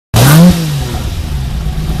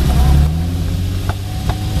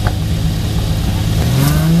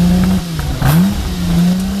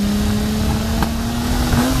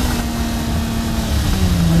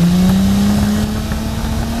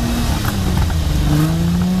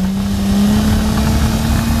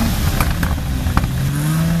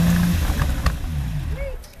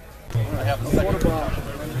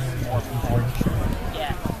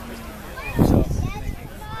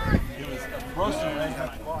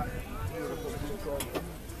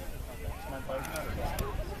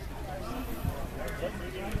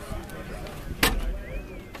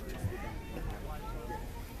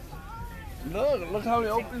Look how he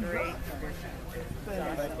opens it. Do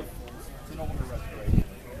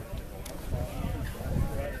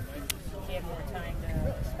you have more time to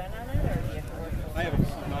spend on it, or do you have to work? I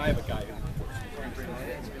have a guy who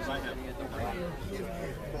works because I have.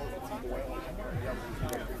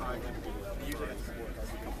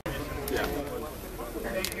 Yeah.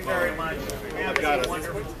 Thank you very much.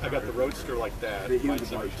 I got the Roadster like that.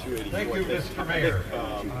 Mine's number 280. Thank you, Mr. Mayor.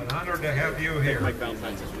 An honor to have you here. Mike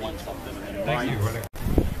Valentine's is 1 something. And Thank you.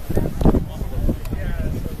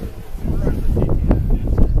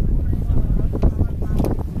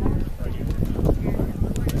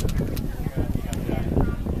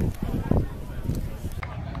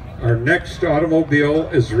 Our next automobile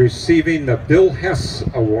is receiving the Bill Hess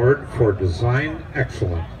Award for Design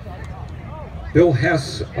Excellence. Bill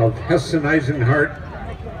Hess of Hess-Eisenhardt,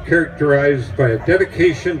 characterized by a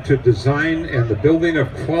dedication to design and the building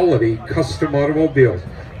of quality custom automobiles.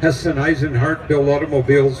 Hess-Eisenhardt built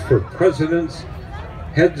automobiles for presidents,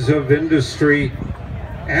 heads of industry,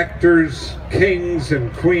 actors, kings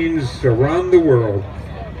and queens around the world,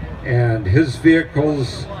 and his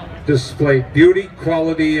vehicles displayed beauty,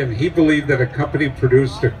 quality, and he believed that a company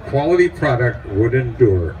produced a quality product would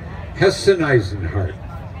endure. Hess-Eisenhardt.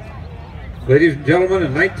 Ladies and gentlemen,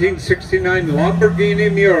 in 1969, Lamborghini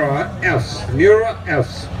Miura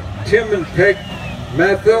S. Tim and Peg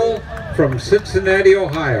Mathil from Cincinnati,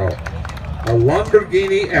 Ohio. A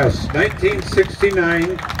Lamborghini S,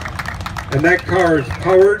 1969, and that car is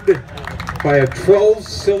powered by a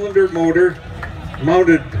 12-cylinder motor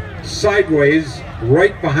mounted sideways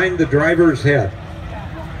right behind the driver's head.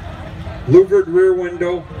 Louvered rear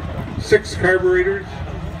window, 6 carburetors,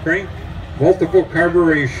 crank, multiple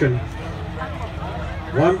carburation.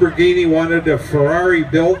 Lamborghini wanted a Ferrari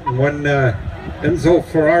built, and when Enzo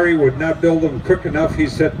Ferrari would not build them quick enough, he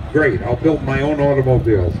said, great, I'll build my own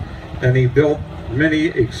automobiles. And he built many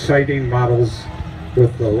exciting models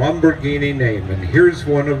with the Lamborghini name, and here's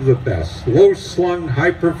one of the best. Low-slung,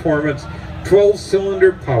 high-performance,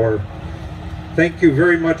 12-cylinder power. Thank you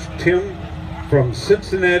very much, Tim, from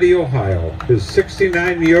Cincinnati, Ohio. His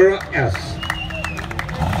 69 Miura S.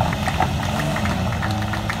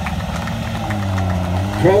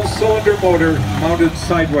 12-cylinder motor mounted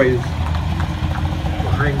sideways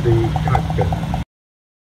behind the cockpit.